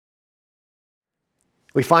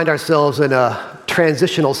We find ourselves in a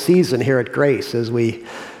transitional season here at Grace as we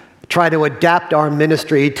try to adapt our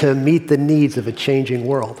ministry to meet the needs of a changing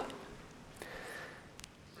world.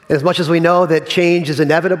 As much as we know that change is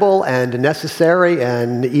inevitable and necessary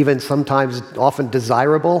and even sometimes often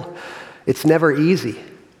desirable, it's never easy.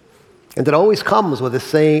 And it always comes with the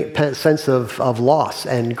same sense of loss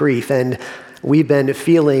and grief. And we've been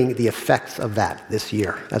feeling the effects of that this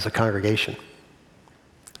year as a congregation.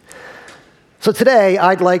 So today,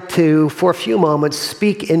 I'd like to, for a few moments,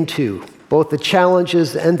 speak into both the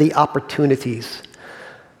challenges and the opportunities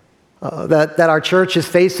that our church is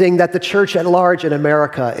facing, that the church at large in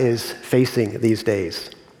America is facing these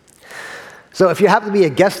days. So if you happen to be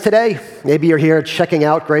a guest today, maybe you're here checking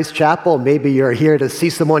out Grace Chapel, maybe you're here to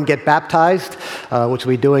see someone get baptized, which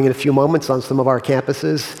we'll be doing in a few moments on some of our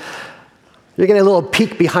campuses, you're getting a little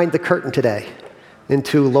peek behind the curtain today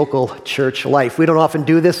into local church life. We don't often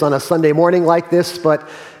do this on a Sunday morning like this, but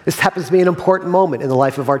this happens to be an important moment in the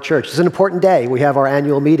life of our church. It's an important day. We have our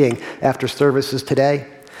annual meeting after services today.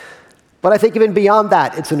 But I think even beyond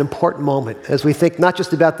that, it's an important moment as we think not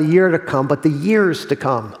just about the year to come, but the years to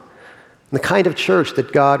come, and the kind of church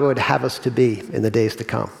that God would have us to be in the days to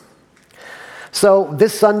come. So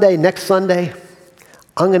this Sunday, next Sunday,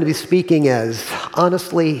 I'm going to be speaking as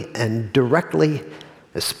honestly and directly,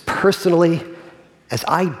 as personally as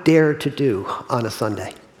I dare to do on a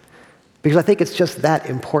Sunday, because I think it's just that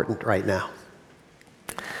important right now.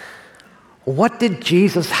 What did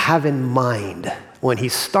Jesus have in mind when he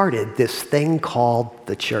started this thing called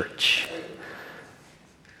the church?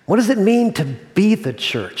 What does it mean to be the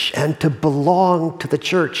church and to belong to the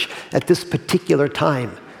church at this particular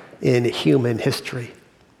time in human history?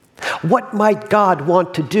 What might God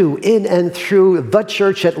want to do in and through the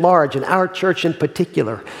church at large, and our church in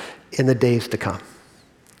particular, in the days to come?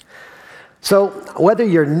 So whether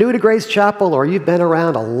you're new to Grace Chapel or you've been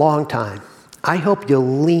around a long time, I hope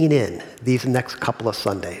you'll lean in these next couple of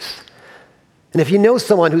Sundays. And if you know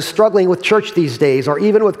someone who's struggling with church these days, or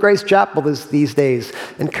even with Grace Chapel these days,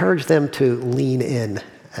 encourage them to lean in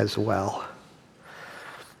as well.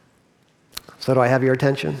 So do I have your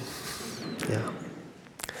attention? Yeah.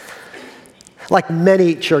 Like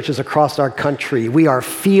many churches across our country, we are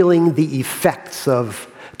feeling the effects of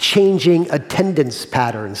changing attendance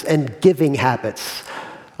patterns and giving habits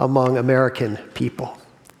among American people.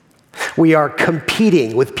 We are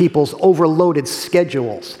competing with people's overloaded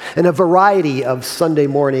schedules and a variety of Sunday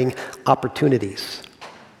morning opportunities.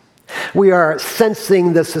 We are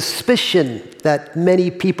sensing the suspicion that many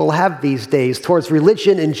people have these days towards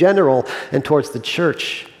religion in general and towards the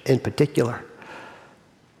church in particular.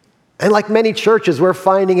 And like many churches, we're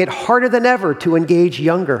finding it harder than ever to engage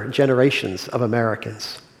younger generations of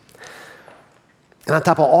Americans. And on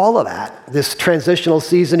top of all of that, this transitional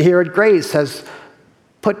season here at Grace has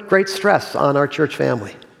put great stress on our church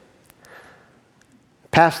family.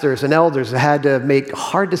 Pastors and elders have had to make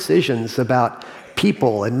hard decisions about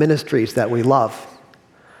people and ministries that we love.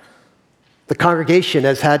 The congregation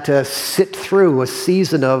has had to sit through a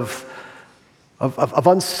season of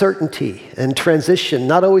uncertainty and transition,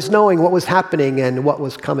 not always knowing what was happening and what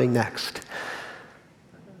was coming next.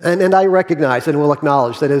 And I recognize and will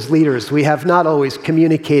acknowledge that as leaders, we have not always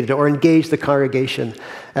communicated or engaged the congregation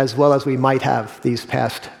as well as we might have these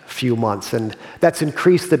past few months. And that's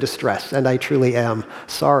increased the distress, and I truly am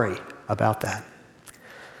sorry about that.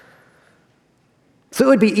 So it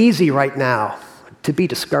would be easy right now to be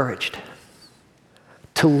discouraged,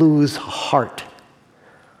 to lose heart,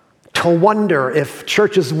 to wonder if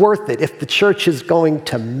church is worth it, if the church is going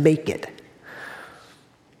to make it.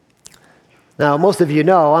 Now, most of you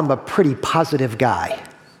know I'm a pretty positive guy.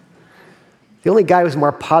 The only guy who's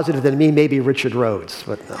more positive than me may be Richard Rhodes,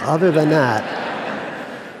 but other than that,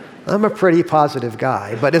 I'm a pretty positive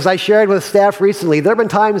guy. But as I shared with staff recently, there have been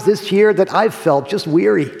times this year that I've felt just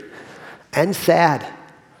weary and sad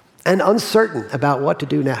and uncertain about what to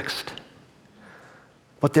do next.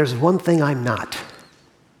 But there's one thing I'm not.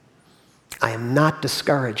 I am not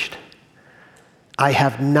discouraged. I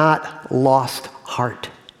have not lost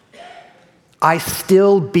heart. I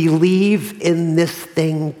still believe in this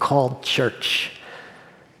thing called church.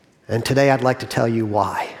 And today I'd like to tell you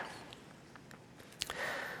why.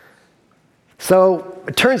 So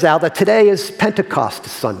it turns out that today is Pentecost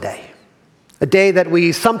Sunday, a day that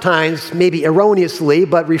we sometimes, maybe erroneously,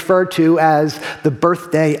 but refer to as the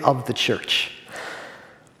birthday of the church.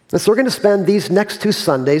 And so we're going to spend these next 2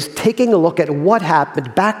 Sundays taking a look at what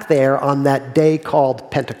happened back there on that day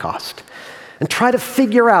called Pentecost, and try to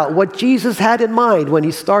figure out what Jesus had in mind when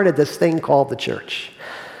he started this thing called the church.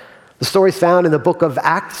 The story is found in the book of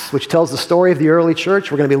Acts, which tells the story of the early church.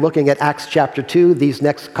 We're going to be looking at Acts chapter 2 these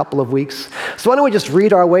next couple of weeks. So why don't we just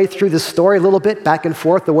read our way through this story a little bit, back and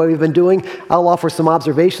forth, the way we've been doing. I'll offer some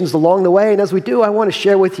observations along the way, and as we do, I want to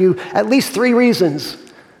share with you at least 3 reasons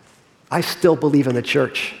I still believe in the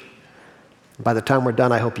church. By the time we're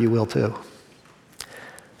done, I hope you will too.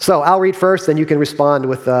 So I'll read first, then you can respond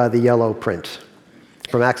with the yellow print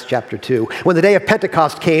from Acts chapter 2. When the day of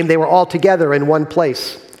Pentecost came, they were all together in one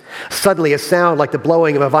place. Suddenly a sound like the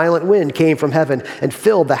blowing of a violent wind came from heaven and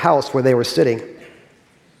filled the house where they were sitting.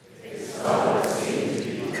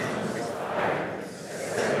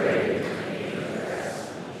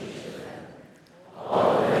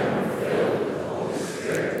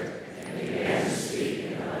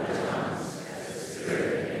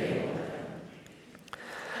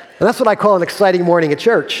 And that's what I call an exciting morning at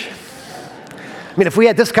church. I mean, if we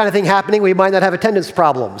had this kind of thing happening, we might not have attendance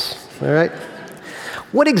problems, all right?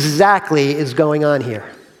 What exactly is going on here?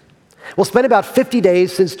 Well, it's been about 50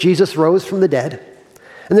 days since Jesus rose from the dead,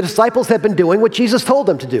 and the disciples have been doing what Jesus told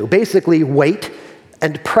them to do, basically wait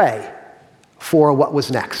and pray for what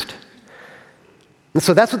was next. And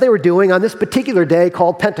so that's what they were doing on this particular day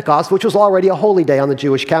called Pentecost, which was already a holy day on the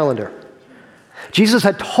Jewish calendar. Jesus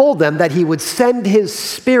had told them that he would send his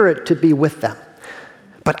Spirit to be with them.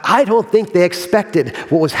 But I don't think they expected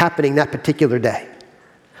what was happening that particular day.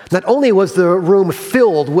 Not only was the room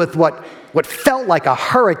filled with what felt like a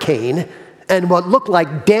hurricane and what looked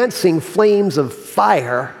like dancing flames of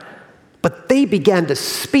fire, but they began to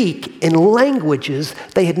speak in languages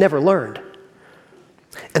they had never learned.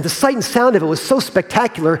 And the sight and sound of it was so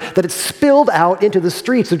spectacular that it spilled out into the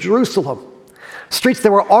streets of Jerusalem. Streets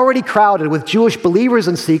that were already crowded with Jewish believers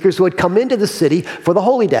and seekers who had come into the city for the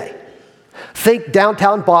holy day. Think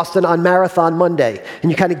downtown Boston on Marathon Monday,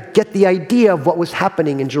 and you kind of get the idea of what was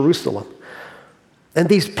happening in Jerusalem. And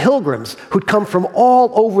these pilgrims who'd come from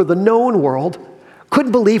all over the known world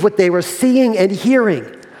couldn't believe what they were seeing and hearing,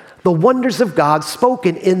 the wonders of God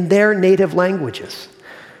spoken in their native languages.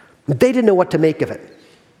 They didn't know what to make of it.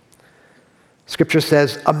 Scripture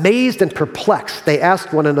says, amazed and perplexed, they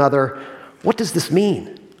asked one another, what does this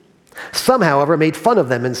mean? Some, however, made fun of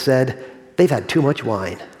them and said, they've had too much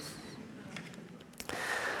wine.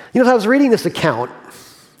 You know, as I was reading this account,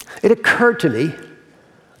 it occurred to me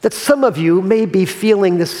that some of you may be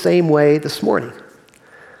feeling the same way this morning.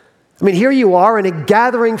 I mean, here you are in a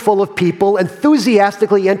gathering full of people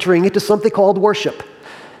enthusiastically entering into something called worship.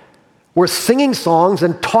 We're singing songs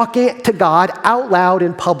and talking to God out loud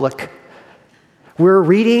in public. We're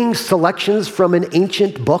reading selections from an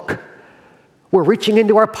ancient book. We're reaching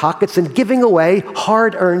into our pockets and giving away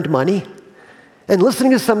hard-earned money and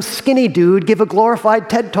listening to some skinny dude give a glorified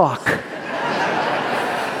TED Talk.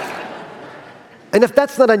 And if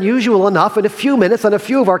that's not unusual enough, in a few minutes on a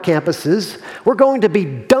few of our campuses, we're going to be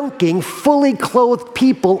dunking fully clothed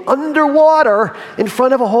people underwater in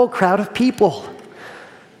front of a whole crowd of people.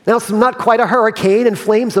 Now, it's not quite a hurricane and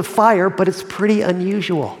flames of fire, but it's pretty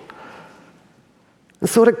unusual. And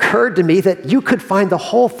so it occurred to me that you could find the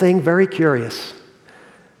whole thing very curious.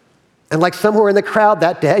 And like somewhere in the crowd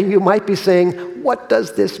that day, you might be saying, what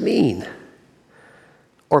does this mean?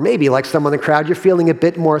 Or maybe like someone in the crowd, you're feeling a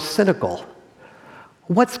bit more cynical.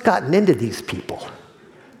 What's gotten into these people?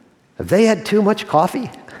 Have they had too much coffee?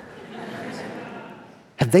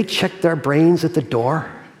 Have they checked their brains at the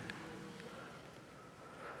door?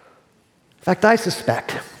 In fact, I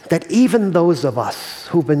suspect that even those of us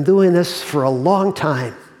who've been doing this for a long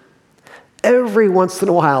time, every once in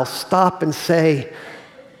a while stop and say,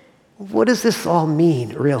 what does this all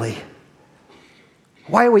mean, really?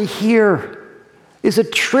 Why are we here? Is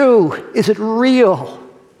it true? Is it real?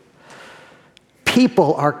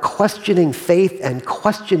 People are questioning faith and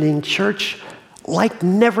questioning church like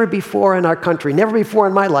never before in our country, never before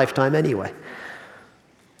in my lifetime anyway.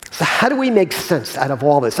 So how do we make sense out of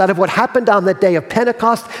all this, out of what happened on that day of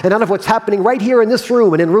Pentecost and out of what's happening right here in this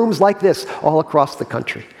room and in rooms like this all across the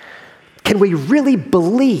country? Can we really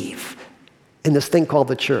believe in this thing called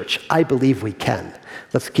the church? I believe we can.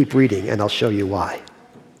 Let's keep reading and I'll show you why.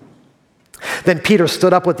 Then Peter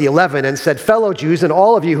stood up with the 11 and said, fellow Jews and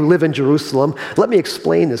all of you who live in Jerusalem, let me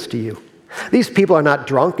explain this to you. These people are not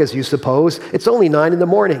drunk as you suppose. It's only 9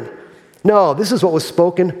 a.m. No, this is what was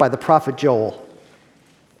spoken by the prophet Joel.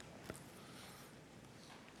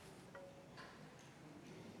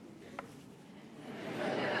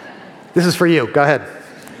 This is for you. Go ahead.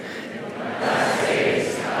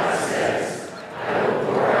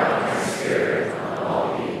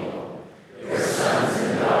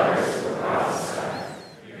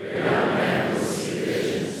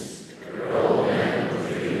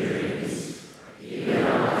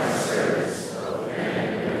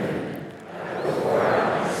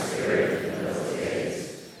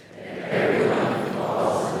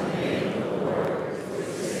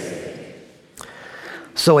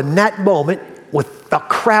 So in that moment, with a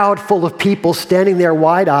crowd full of people standing there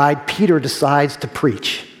wide-eyed, Peter decides to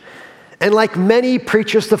preach. And like many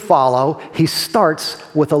preachers to follow, he starts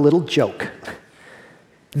with a little joke.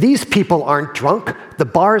 These people aren't drunk. The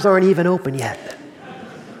bars aren't even open yet.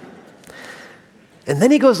 And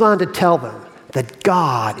then he goes on to tell them that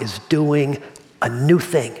God is doing a new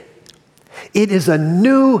thing. It is a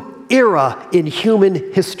new era in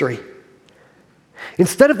human history.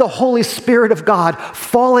 Instead of the Holy Spirit of God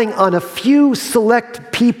falling on a few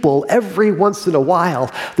select people every once in a while,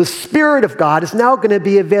 the Spirit of God is now going to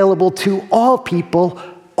be available to all people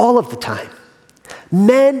all of the time.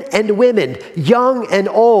 Men and women, young and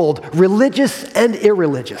old, religious and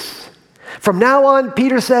irreligious. From now on,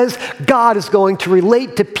 Peter says, God is going to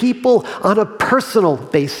relate to people on a personal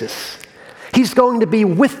basis. He's going to be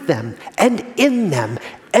with them and in them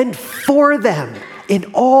and for them in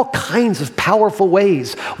all kinds of powerful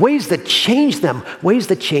ways, ways that change them, ways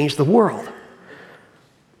that change the world.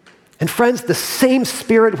 And friends, the same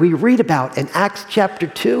Spirit we read about in Acts chapter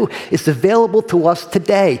 2 is available to us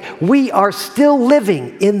today. We are still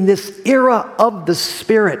living in this era of the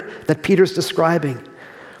Spirit that Peter's describing.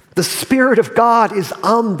 The Spirit of God is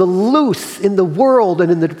on the loose in the world and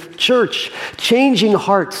in the church, changing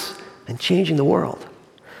hearts and changing the world.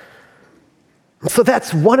 So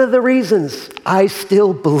that's one of the reasons I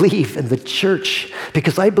still believe in the church,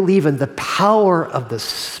 because I believe in the power of the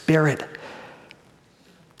Spirit.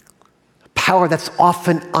 Power that's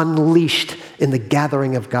often unleashed in the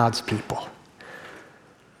gathering of God's people.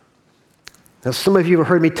 Now, some of you have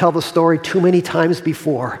heard me tell the story too many times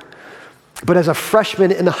before, but as a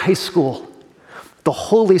freshman in high school, the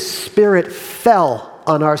Holy Spirit fell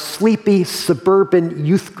on our sleepy suburban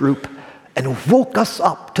youth group and woke us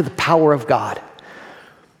up to the power of God.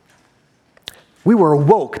 We were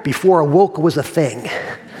awoke before awoke was a thing.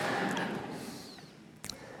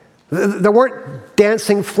 There weren't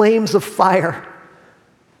dancing flames of fire,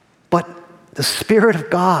 but the Spirit of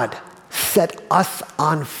God set us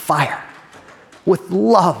on fire with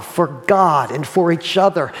love for God and for each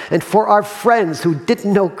other and for our friends who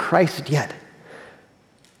didn't know Christ yet.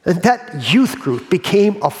 And that youth group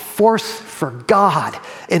became a force for God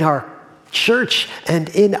in our church and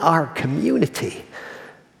in our community.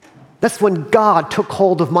 That's when God took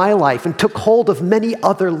hold of my life and took hold of many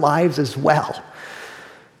other lives as well.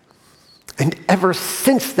 And ever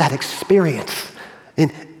since that experience,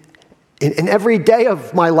 in every day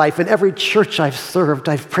of my life, in every church I've served,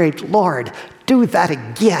 I've prayed, Lord, do that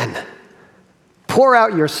again. Pour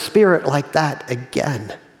out your Spirit like that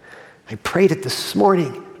again. I prayed it this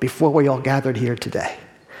morning before we all gathered here today.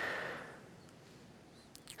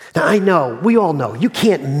 Now, I know, we all know, you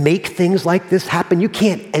can't make things like this happen. You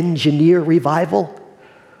can't engineer revival.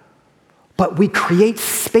 But we create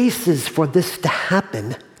spaces for this to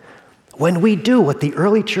happen when we do what the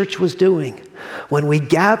early church was doing, when we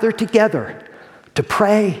gather together to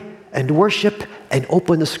pray and worship and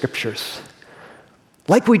open the Scriptures.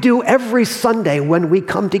 Like we do every Sunday when we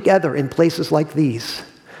come together in places like these.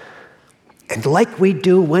 And like we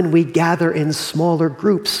do when we gather in smaller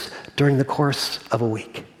groups during the course of a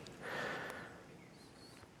week.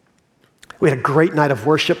 We had a great night of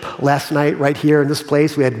worship last night right here in this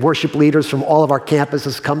place. We had worship leaders from all of our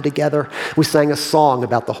campuses come together. We sang a song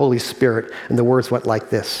about the Holy Spirit, and the words went like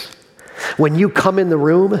this. When you come in the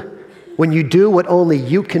room, when you do what only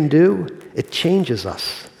you can do, it changes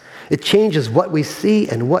us. It changes what we see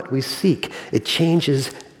and what we seek. It changes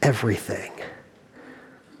everything.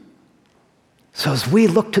 So as we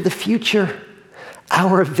look to the future,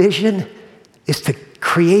 our vision is to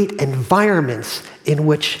create environments in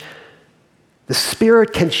which the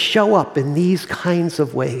Spirit can show up in these kinds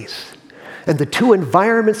of ways. And the two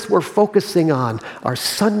environments we're focusing on are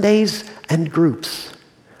Sundays and groups.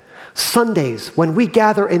 Sundays, when we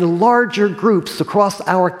gather in larger groups across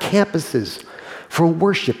our campuses for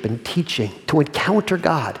worship and teaching, to encounter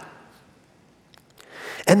God.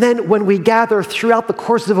 And then when we gather throughout the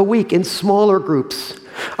course of a week in smaller groups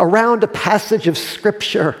around a passage of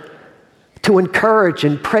Scripture to encourage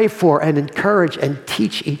and pray for and encourage and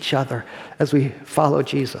teach each other as we follow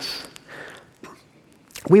Jesus.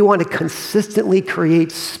 We want to consistently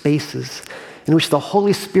create spaces in which the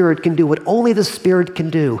Holy Spirit can do what only the Spirit can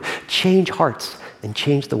do, change hearts and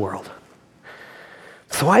change the world.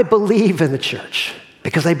 So I believe in the church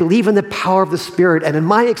because I believe in the power of the Spirit. And in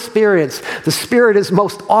my experience, the Spirit is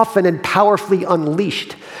most often and powerfully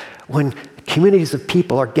unleashed when communities of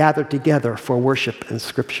people are gathered together for worship and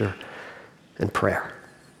Scripture and prayer.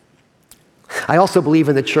 I also believe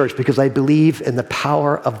in the church because I believe in the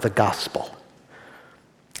power of the gospel.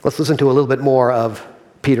 Let's listen to a little bit more of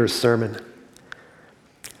Peter's sermon.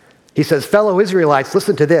 He says, fellow Israelites,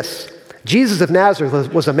 listen to this. Jesus of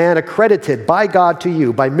Nazareth was a man accredited by God to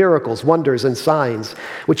you by miracles, wonders, and signs,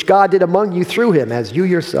 which God did among you through him, as you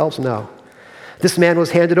yourselves know. This man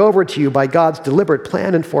was handed over to you by God's deliberate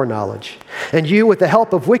plan and foreknowledge. And you, with the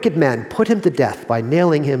help of wicked men, put him to death by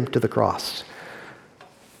nailing him to the cross.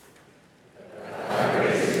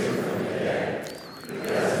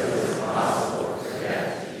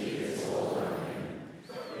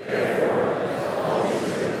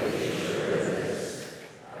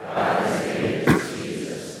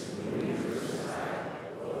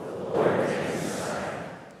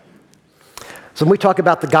 So when we talk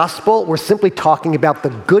about the gospel, we're simply talking about the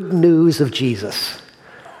good news of Jesus.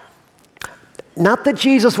 Not the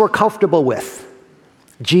Jesus we're comfortable with.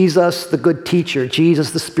 Jesus, the good teacher. Jesus,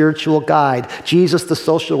 the spiritual guide. Jesus, the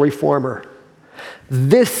social reformer.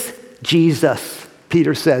 This Jesus,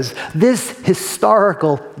 Peter says, this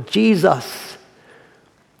historical Jesus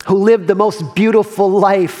who lived the most beautiful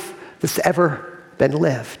life that's ever been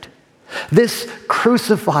lived. This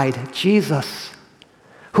crucified Jesus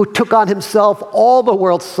who took on himself all the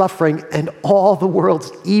world's suffering and all the world's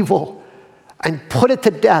evil and put it to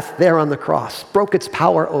death there on the cross, broke its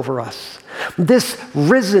power over us. This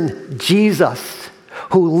risen Jesus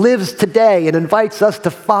who lives today and invites us to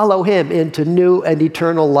follow him into new and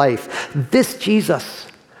eternal life. This Jesus.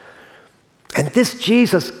 And this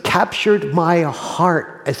Jesus captured my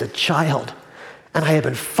heart as a child, and I have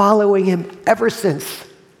been following him ever since.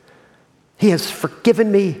 He has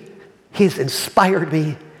forgiven me. He's inspired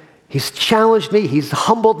me. He's challenged me. He's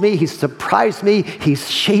humbled me. He's surprised me.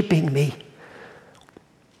 He's shaping me.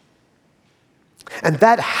 And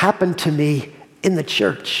that happened to me in the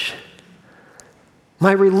church.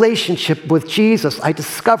 My relationship with Jesus, I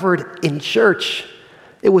discovered in church.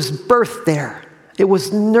 It was birthed there. It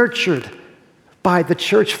was nurtured by the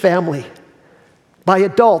church family, by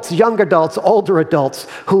adults, young adults, older adults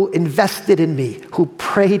who invested in me, who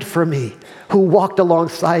prayed for me, who walked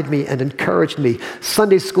alongside me and encouraged me.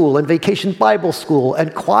 Sunday school and vacation Bible school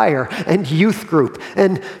and choir and youth group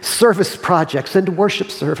and service projects and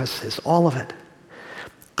worship services, all of it.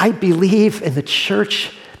 I believe in the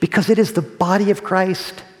church because it is the body of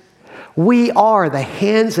Christ. We are the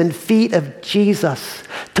hands and feet of Jesus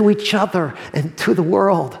to each other and to the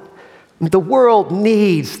world. The world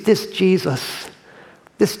needs this Jesus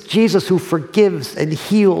who forgives and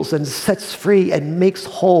heals and sets free and makes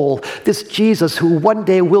whole, this Jesus who one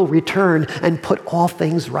day will return and put all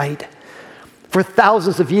things right. For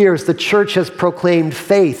thousands of years, the church has proclaimed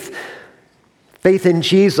faith in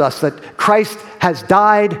Jesus, that Christ has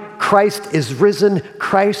died, Christ is risen,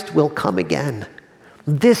 Christ will come again.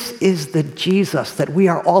 This is the Jesus that we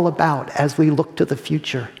are all about as we look to the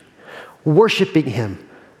future, worshiping him,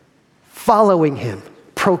 following him,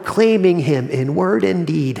 proclaiming him in word and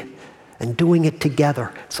deed, and doing it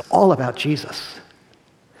together. It's all about Jesus.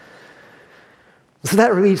 So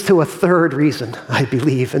that leads to a third reason I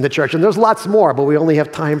believe in the church. And there's lots more, but we only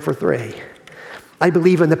have time for 3. I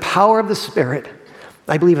believe in the power of the Spirit.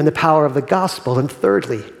 I believe in the power of the gospel. And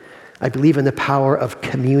thirdly, I believe in the power of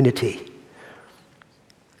community.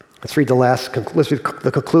 Let's read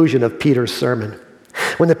the conclusion of Peter's sermon.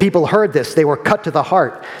 When the people heard this, they were cut to the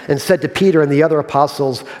heart and said to Peter and the other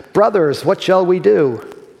apostles, "Brothers, what shall we do?"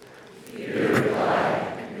 Peter replied,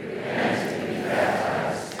 "Repent and be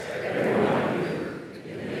baptized, every one of you,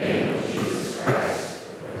 in the name of Jesus Christ,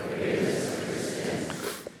 for the forgiveness of your sins,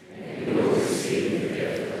 and you will receive the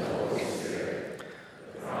gift of the Holy Spirit.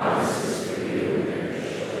 The promise is for you and your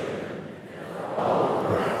children, and for all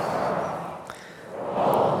who are far, for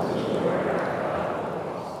all who the Lord our God will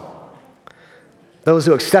call." Those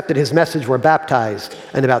who accepted his message were baptized,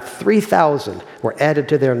 and about 3,000 were added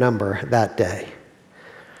to their number that day.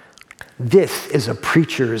 This is a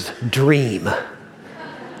preacher's dream,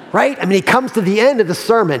 right? I mean, he comes to the end of the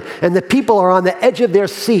sermon, and the people are on the edge of their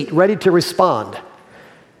seat, ready to respond.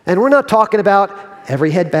 And we're not talking about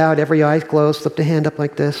every head bowed, every eye closed, slip the hand up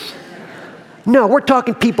like this. No, we're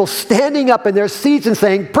talking people standing up in their seats and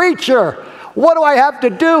saying, "Preacher, what do I have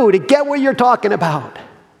to do to get what you're talking about?"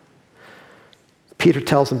 Peter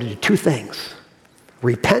tells them to do 2 things: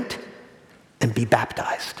 repent and be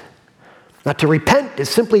baptized. Now, to repent is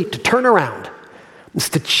simply to turn around. It's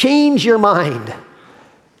to change your mind.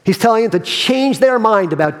 He's telling them to change their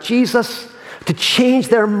mind about Jesus, to change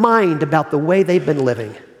their mind about the way they've been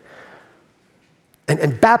living.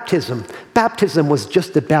 And baptism was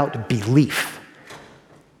just about belief.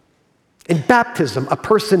 In baptism, a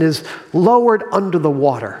person is lowered under the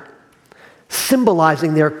water,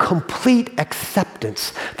 symbolizing their complete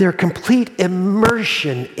acceptance, their complete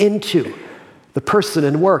immersion into the person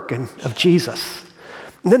and work of Jesus.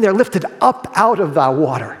 And then they're lifted up out of the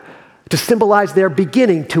water to symbolize their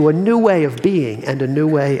beginning to a new way of being and a new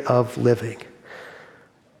way of living.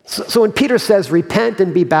 So when Peter says, repent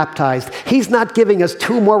and be baptized, he's not giving us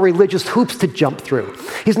 2 more religious hoops to jump through.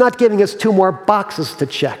 He's not giving us 2 more boxes to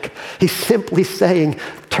check. He's simply saying,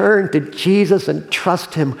 turn to Jesus and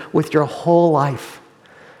trust him with your whole life.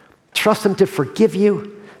 Trust him to forgive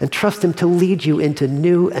you and trust him to lead you into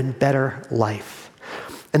new and better life.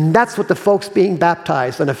 And that's what the folks being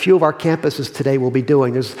baptized on a few of our campuses today will be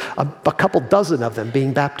doing. There's a couple dozen of them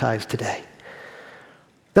being baptized today.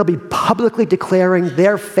 They'll be publicly declaring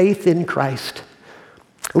their faith in Christ,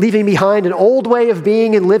 leaving behind an old way of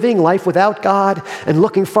being and living life without God, and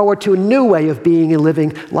looking forward to a new way of being and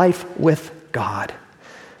living life with God.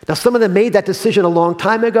 Now, some of them made that decision a long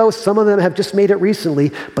time ago. Some of them have just made it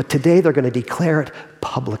recently, but today they're going to declare it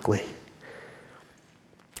publicly.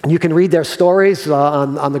 And you can read their stories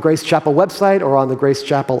on the Grace Chapel website or on the Grace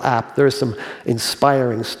Chapel app. There's some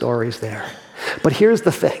inspiring stories there. But here's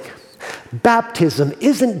the thing. Baptism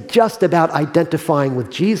isn't just about identifying with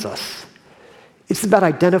Jesus. It's about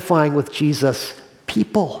identifying with Jesus'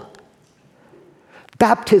 people.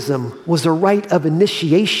 Baptism was a rite of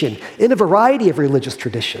initiation in a variety of religious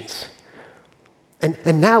traditions.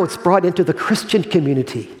 And now it's brought into the Christian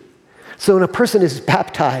community. So when a person is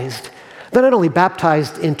baptized, they're not only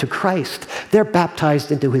baptized into Christ, they're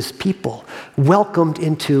baptized into his people, welcomed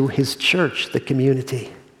into his church, the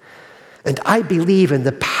community. And I believe in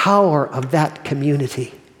the power of that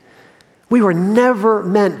community. We were never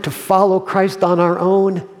meant to follow Christ on our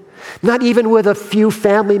own, not even with a few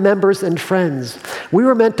family members and friends. We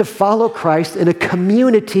were meant to follow Christ in a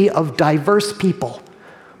community of diverse people,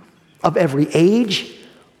 of every age,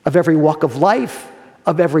 of every walk of life,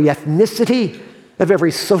 of every ethnicity, of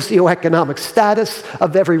every socioeconomic status,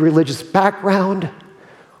 of every religious background.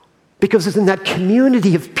 Because it's in that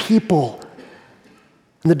community of people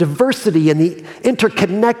and the diversity and the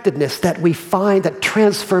interconnectedness that we find that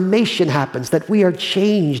transformation happens, that we are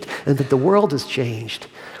changed and that the world is changed.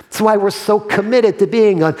 That's why we're so committed to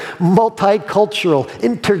being a multicultural,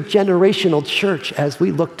 intergenerational church as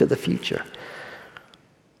we look to the future.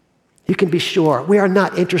 You can be sure we are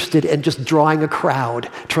not interested in just drawing a crowd,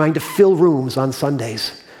 trying to fill rooms on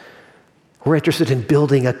Sundays. We're interested in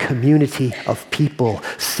building a community of people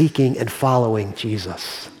seeking and following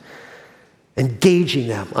Jesus, engaging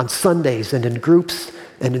them on Sundays and in groups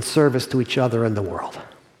and in service to each other and the world.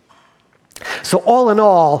 So all in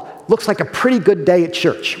all, looks like a pretty good day at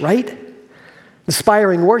church, right?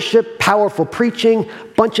 Inspiring worship, powerful preaching,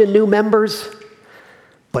 bunch of new members.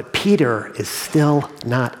 But Peter is still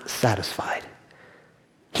not satisfied.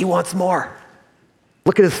 He wants more.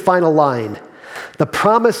 Look at his final line. The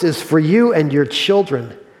promise is for you and your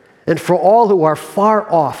children, and for all who are far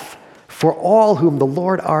off, for all whom the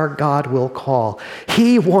Lord our God will call.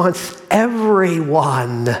 He wants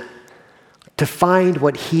everyone to find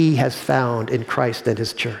what he has found in Christ and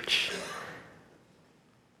his church.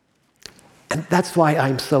 And that's why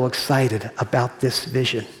I'm so excited about this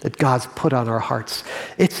vision that God's put on our hearts.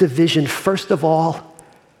 It's a vision, first of all,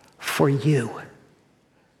 for you.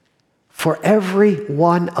 For every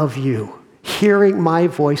one of you hearing my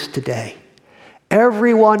voice today.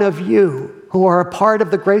 Every one of you who are a part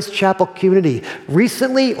of the Grace Chapel community,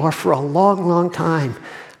 recently or for a long, long time,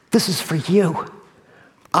 this is for you.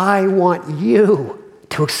 I want you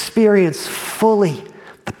to experience fully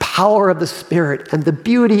the power of the Spirit and the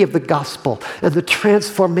beauty of the gospel and the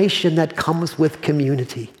transformation that comes with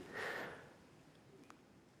community.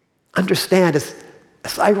 Understand, as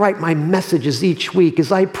I write my messages each week,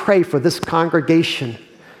 as I pray for this congregation,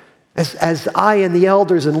 as I and the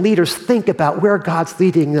elders and leaders think about where God's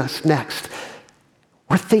leading us next,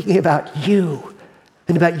 we're thinking about you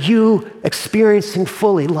and about you experiencing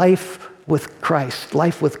fully life with Christ,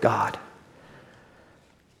 life with God.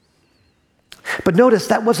 But notice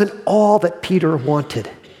that wasn't all that Peter wanted.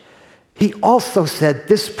 He also said,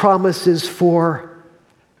 this promise is for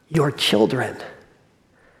your children.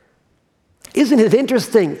 Isn't it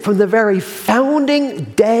interesting? From the very founding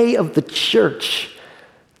day of the church,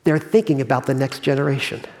 they're thinking about the next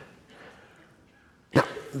generation. Now,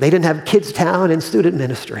 they didn't have Kids Town and student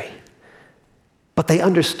ministry, but they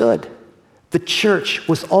understood the church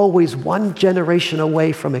was always one generation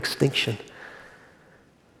away from extinction.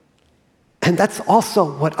 And that's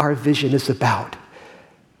also what our vision is about.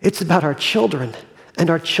 It's about our children and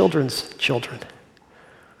our children's children.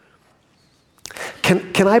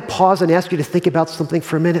 Can I pause and ask you to think about something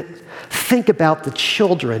for a minute? Think about the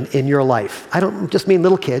children in your life. I don't just mean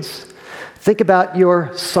little kids. Think about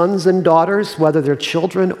your sons and daughters, whether they're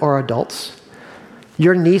children or adults,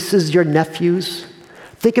 your nieces, your nephews,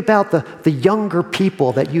 Think about the younger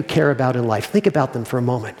people that you care about in life. Think about them for a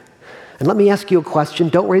moment. And let me ask you a question.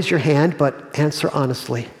 Don't raise your hand, but answer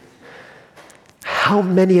honestly. How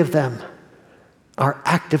many of them are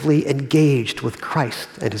actively engaged with Christ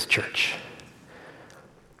and his church?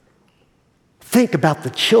 Think about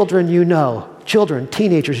the children you know, children,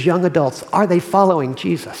 teenagers, young adults. Are they following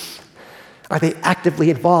Jesus? Are they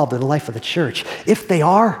actively involved in the life of the church? If they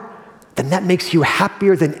are, then that makes you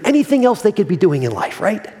happier than anything else they could be doing in life,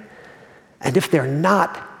 right? And if they're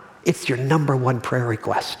not, it's your number one prayer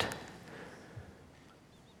request.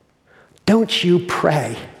 Don't you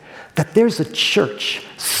pray that there's a church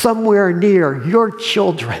somewhere near your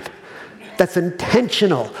children that's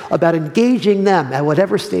intentional about engaging them at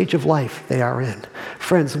whatever stage of life they are in?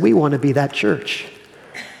 Friends, we want to be that church.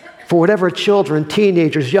 For whatever children,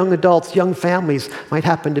 teenagers, young adults, young families might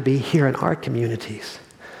happen to be here in our communities.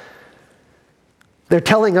 They're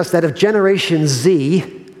telling us that if Generation Z,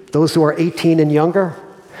 those who are 18 and younger,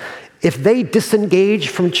 if they disengage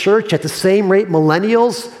from church at the same rate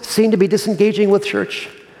millennials seem to be disengaging with church,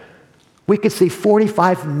 we could see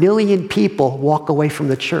 45 million people walk away from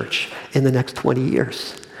the church in the next 20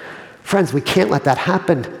 years. Friends, we can't let that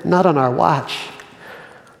happen, not on our watch.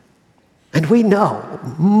 And we know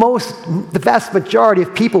the vast majority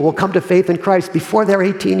of people will come to faith in Christ before they're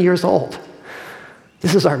 18 years old.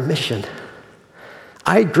 This is our mission.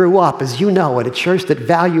 I grew up, as you know, at a church that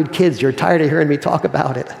valued kids. You're tired of hearing me talk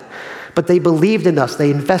about it. But they believed in us. They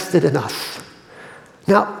invested in us.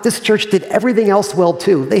 Now, this church did everything else well,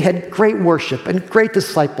 too. They had great worship and great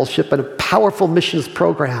discipleship and a powerful missions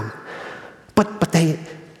program. But they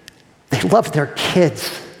loved their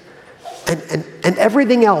kids. And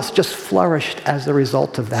everything else just flourished as a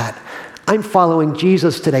result of that. I'm following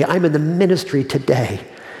Jesus today. I'm in the ministry today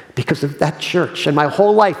because of that church. And my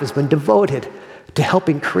whole life has been devoted to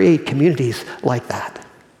helping create communities like that.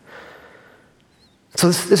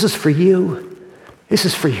 So this is for you. This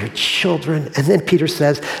is for your children. And then Peter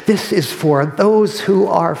says, this is for those who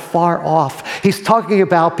are far off. He's talking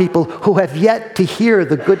about people who have yet to hear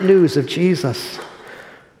the good news of Jesus.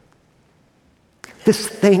 This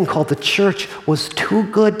thing called the church was too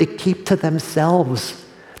good to keep to themselves.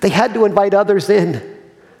 They had to invite others in.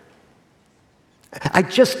 I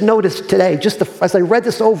just noticed today, as I read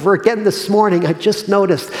this over again this morning, I just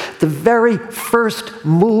noticed the very first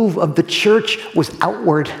move of the church was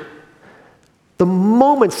outward. The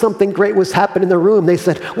moment something great was happening in the room, they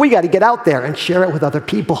said, we got to get out there and share it with other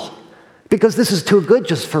people because this is too good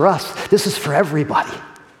just for us. This is for everybody.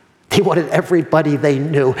 They wanted everybody they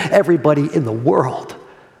knew, everybody in the world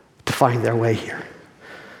to find their way here.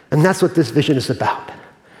 And that's what this vision is about.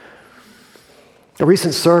 A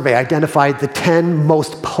recent survey identified the 10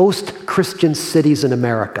 most post-Christian cities in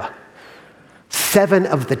America. 7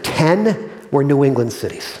 of the 10 were New England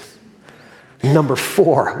cities. Number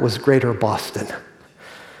 4 was Greater Boston.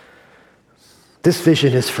 This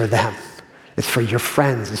vision is for them. It's for your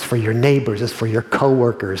friends. It's for your neighbors. It's for your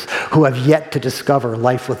coworkers who have yet to discover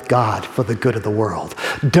life with God for the good of the world.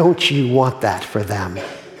 Don't you want that for them?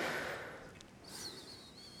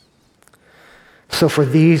 So for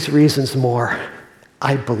these reasons more,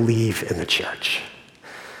 I believe in the church.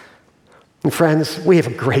 And friends, we have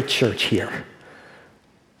a great church here.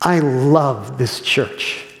 I love this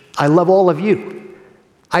church. I love all of you.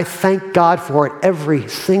 I thank God for it every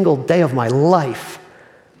single day of my life,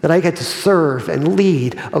 that I get to serve and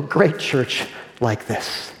lead a great church like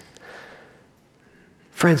this.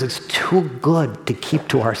 Friends, it's too good to keep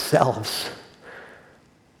to ourselves.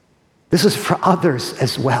 This is for others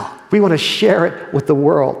as well. We want to share it with the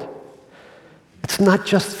world. It's not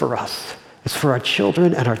just for us. It's for our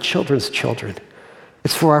children and our children's children.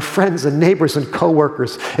 It's for our friends and neighbors and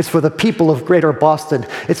coworkers. It's for the people of Greater Boston.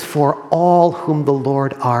 It's for all whom the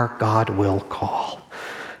Lord our God will call.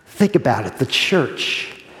 Think about it. The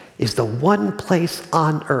church is the one place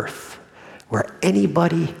on earth where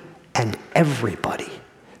anybody and everybody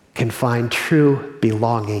can find true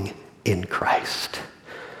belonging in Christ.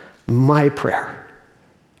 My prayer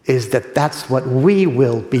is that that's what we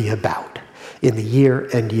will be about in the year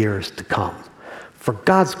and years to come. For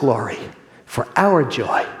God's glory, for our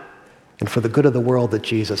joy, and for the good of the world that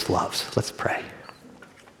Jesus loves. Let's pray.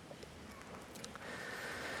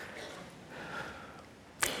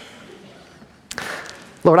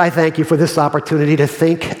 Lord, I thank you for this opportunity to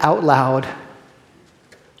think out loud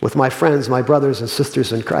with my friends, my brothers and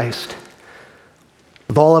sisters in Christ,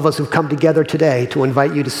 with all of us who've come together today to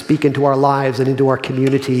invite you to speak into our lives and into our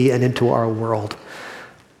community and into our world.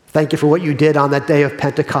 Thank you for what you did on that day of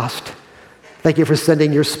Pentecost. Thank you for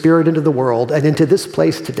sending your Spirit into the world and into this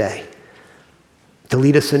place today to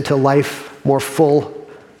lead us into life more full,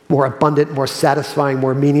 more abundant, more satisfying,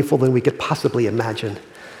 more meaningful than we could possibly imagine.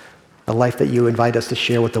 The life that you invite us to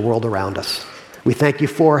share with the world around us. We thank you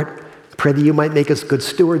for it. Pray that you might make us good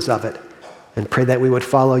stewards of it, and pray that we would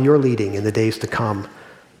follow your leading in the days to come.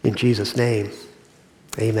 In Jesus' name,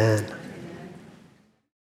 amen.